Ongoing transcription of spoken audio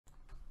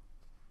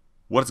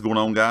What's going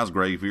on, guys?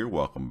 Grave here.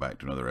 Welcome back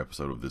to another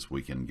episode of This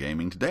Week in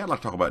Gaming. Today I'd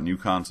like to talk about new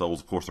consoles.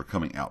 Of course, they're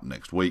coming out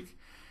next week.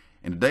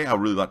 And today I'd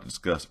really like to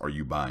discuss, are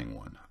you buying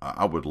one?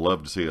 I would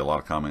love to see a lot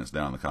of comments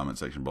down in the comment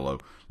section below,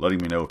 letting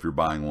me know if you're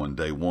buying one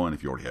day one,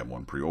 if you already have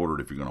one pre-ordered,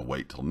 if you're going to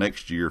wait till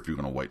next year, if you're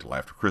going to wait till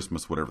after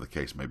Christmas, whatever the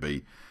case may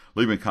be.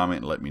 Leave me a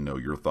comment and let me know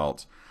your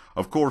thoughts.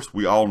 Of course,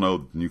 we all know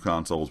that new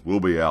consoles will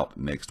be out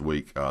next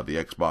week.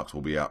 The Xbox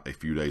will be out a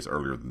few days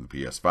earlier than the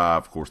PS5.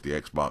 Of course, the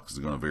Xbox is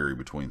going to vary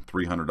between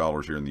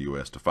 $300 here in the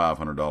US to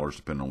 $500,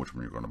 depending on which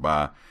one you're going to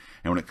buy.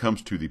 And when it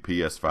comes to the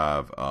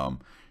PS5,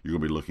 you're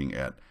going to be looking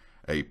at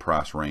a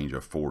price range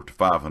of $400 to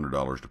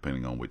 $500,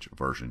 depending on which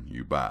version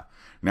you buy.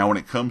 Now, when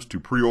it comes to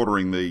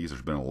pre-ordering these,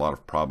 there's been a lot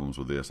of problems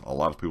with this. A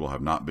lot of people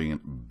have not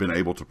been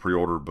able to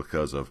pre-order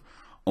because of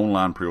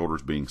online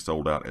pre-orders being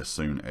sold out as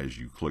soon as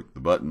you click the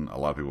button. A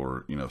lot of people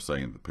are,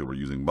 saying that people are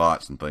using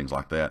bots and things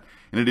like that,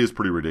 and it is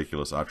pretty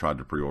ridiculous. I tried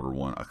to pre-order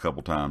one a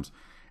couple times,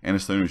 and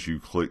as soon as you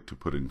click to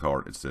put in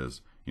cart, it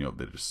says,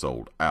 that it is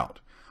sold out.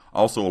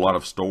 Also, a lot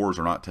of stores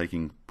are not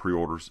taking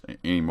pre-orders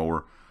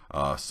anymore.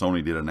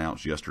 Sony did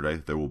announce yesterday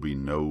that there will be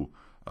no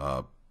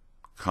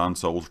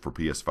consoles for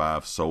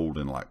PS5 sold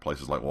in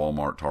places like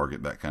Walmart,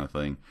 Target, that kind of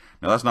thing.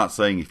 Now, that's not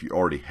saying if you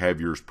already have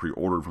yours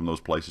pre-ordered from those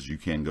places, you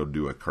can go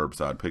do a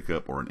curbside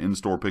pickup or an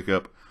in-store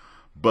pickup,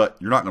 but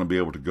you're not going to be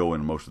able to go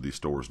in most of these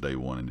stores day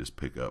one and just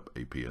pick up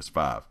a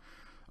PS5.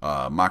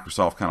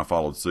 Microsoft kind of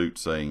followed suit,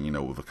 saying,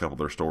 with a couple of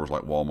their stores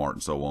like Walmart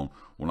and so on,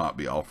 will not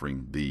be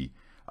offering the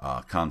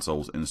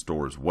consoles in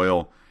store as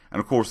well. And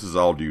of course, this is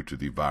all due to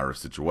the virus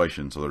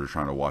situation, so they're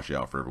trying to watch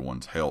out for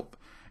everyone's health.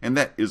 And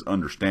that is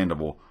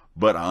understandable,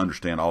 but I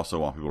understand also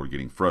why people are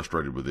getting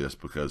frustrated with this,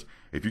 because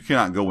if you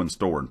cannot go in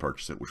store and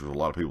purchase it, which was a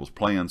lot of people's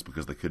plans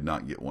because they could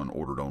not get one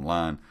ordered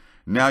online,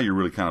 now you're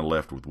really kind of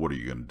left with what are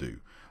you going to do?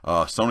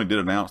 Sony did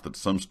announce that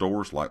some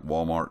stores like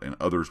Walmart and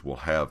others will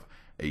have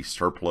a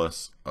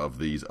surplus of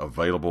these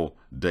available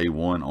day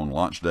one on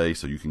launch day,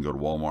 so you can go to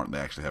Walmart and they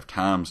actually have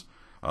times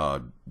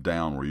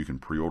down where you can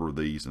pre-order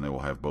these, and they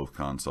will have both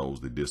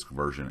consoles, the disc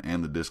version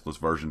and the discless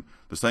version.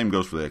 The same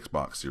goes for the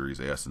Xbox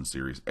Series S and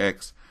Series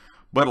X,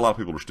 but a lot of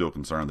people are still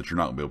concerned that you're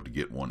not going to be able to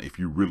get one if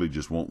you really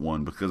just want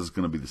one, because it's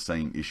going to be the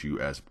same issue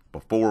as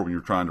before when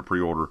you're trying to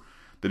pre-order,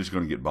 that it's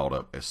going to get bought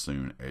up as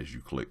soon as you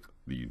click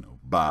the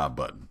buy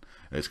button.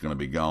 It's going to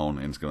be gone,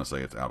 and it's going to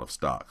say it's out of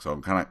stock. So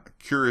I'm kind of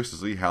curious to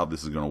see how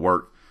this is going to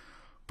work.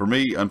 For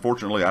me,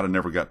 unfortunately, I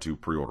never got to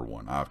pre-order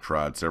one. I've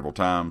tried several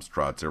times,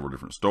 tried several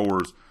different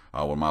stores.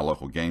 When my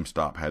local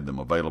GameStop had them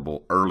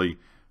available early,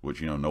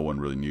 which, no one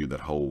really knew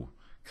that whole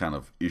kind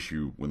of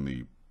issue when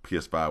the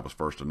PS5 was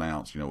first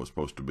announced. It was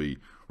supposed to be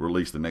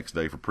released the next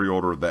day for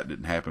pre-order. That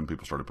didn't happen.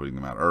 People started putting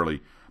them out early.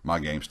 My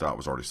GameStop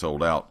was already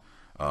sold out.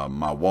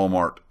 My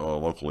Walmart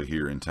locally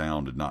here in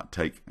town did not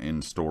take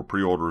in-store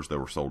pre-orders. They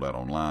were sold out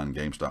online.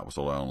 GameStop was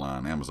sold out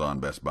online.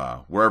 Amazon, Best Buy,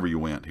 wherever you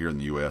went here in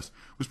the U.S.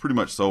 was pretty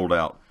much sold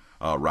out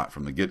right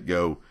from the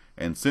get-go.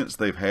 And since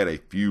they've had a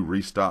few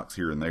restocks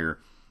here and there,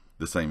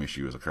 the same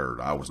issue has occurred.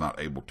 I was not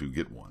able to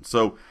get one.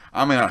 So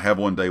I may not have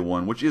one day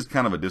one, which is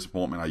kind of a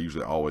disappointment. I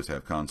usually always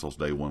have consoles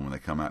day one when they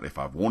come out if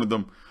I've wanted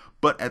them.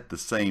 But at the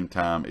same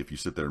time, if you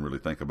sit there and really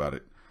think about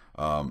it,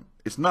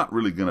 it's not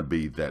really going to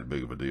be that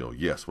big of a deal.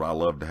 Yes, would I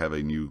love to have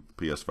a new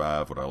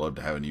PS5? Would I love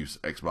to have a new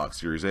Xbox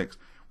Series X?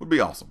 Would be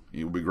awesome.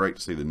 It would be great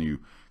to see the new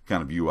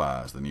kind of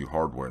UIs, the new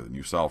hardware, the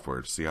new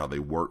software, to see how they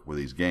work with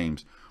these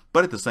games.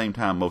 But at the same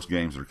time, most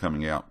games that are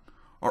coming out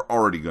are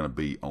already going to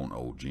be on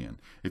old gen.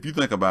 If you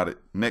think about it,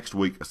 next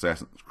week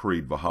Assassin's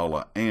Creed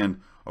Valhalla and,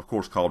 of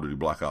course, Call of Duty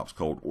Black Ops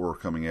Cold War are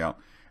coming out,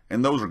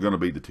 and those are going to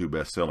be the two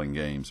best-selling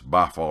games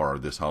by far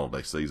this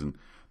holiday season.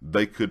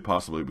 They could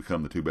possibly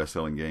become the two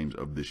best-selling games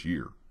of this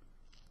year.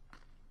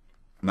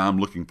 Now, I'm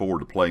looking forward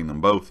to playing them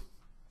both.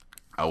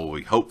 I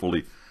will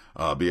hopefully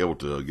be able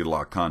to get a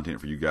lot of content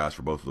for you guys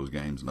for both of those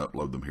games and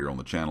upload them here on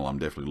the channel. I'm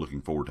definitely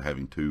looking forward to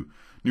having two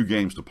new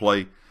games to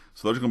play.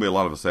 So there's going to be a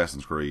lot of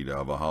Assassin's Creed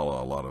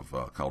Valhalla, a lot of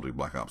Call of Duty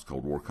Black Ops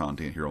Cold War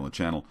content here on the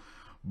channel.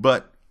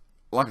 But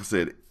like I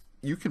said,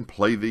 you can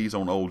play these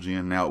on old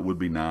gen. Now, it would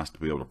be nice to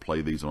be able to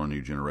play these on a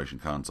new generation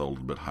console, a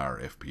little bit higher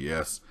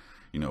FPS,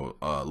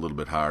 a little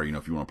bit higher,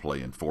 if you want to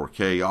play in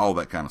 4K, all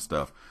that kind of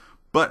stuff.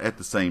 But at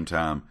the same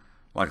time,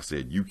 like I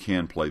said, you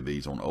can play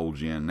these on old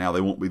gen. Now,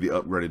 they won't be the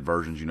upgraded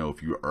versions.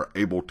 If you are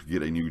able to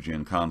get a new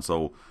gen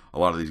console, a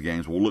lot of these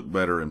games will look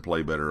better and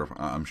play better,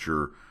 I'm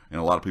sure, in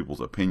a lot of people's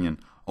opinion,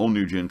 on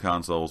new gen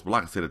consoles. But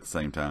like I said, at the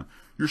same time,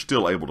 you're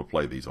still able to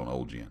play these on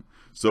old gen.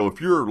 So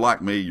if you're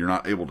like me, you're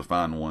not able to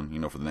find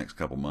one, for the next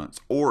couple months,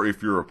 or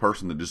if you're a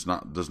person that does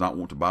not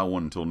want to buy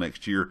one until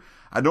next year,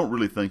 I don't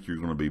really think you're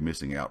going to be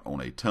missing out on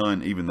a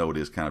ton, even though it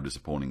is kind of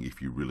disappointing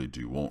if you really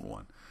do want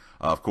one.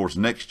 Of course,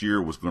 next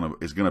year is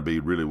going to be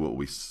really what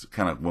we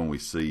when we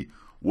see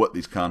what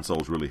these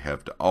consoles really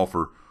have to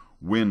offer,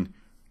 when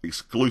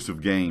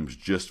exclusive games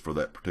just for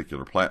that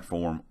particular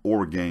platform,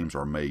 or games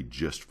are made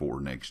just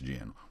for next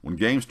gen. When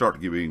games start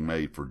to get being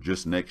made for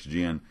just next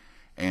gen,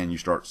 and you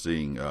start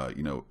seeing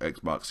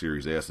Xbox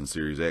Series S and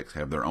Series X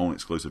have their own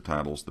exclusive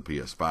titles, the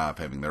PS5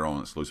 having their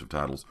own exclusive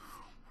titles,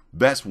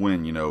 that's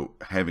when, you know,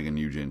 having a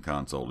new gen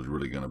console is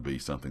really going to be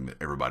something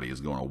that everybody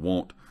is going to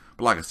want.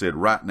 But like I said,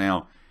 right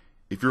now,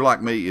 if you're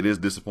like me, it is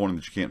disappointing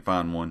that you can't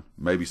find one.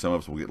 Maybe some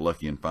of us will get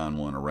lucky and find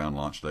one around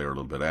launch day or a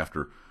little bit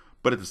after.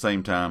 But at the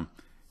same time,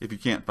 if you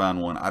can't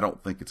find one, I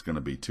don't think it's going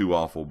to be too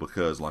awful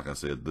because, like I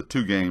said, the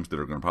two games that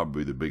are going to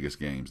probably be the biggest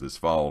games this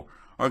fall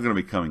are going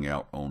to be coming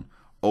out on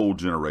old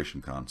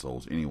generation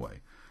consoles anyway.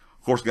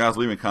 Of course, guys,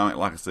 leave me a comment,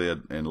 like I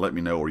said, and let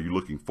me know, are you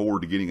looking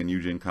forward to getting a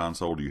new gen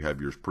console? Do you have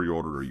yours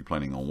pre-ordered? Are you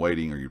planning on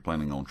waiting? Are you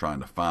planning on trying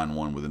to find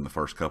one within the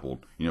first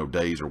couple,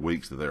 days or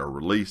weeks that they are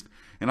released?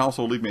 And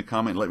also leave me a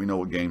comment and let me know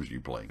what games you're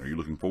playing. Are you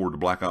looking forward to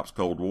Black Ops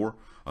Cold War,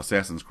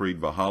 Assassin's Creed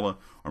Valhalla,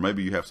 or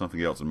maybe you have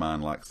something else in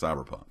mind like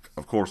Cyberpunk?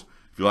 Of course,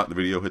 if you like the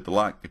video, hit the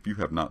like. If you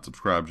have not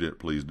subscribed yet,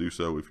 please do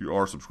so. If you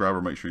are a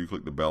subscriber, make sure you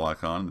click the bell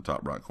icon in the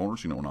top right corner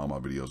so you know when all my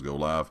videos go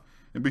live.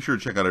 And be sure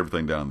to check out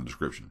everything down in the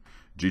description.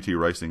 GT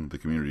Racing, the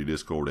community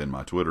Discord, and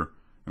my Twitter.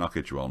 And I'll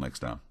catch you all next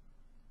time.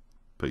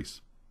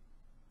 Peace.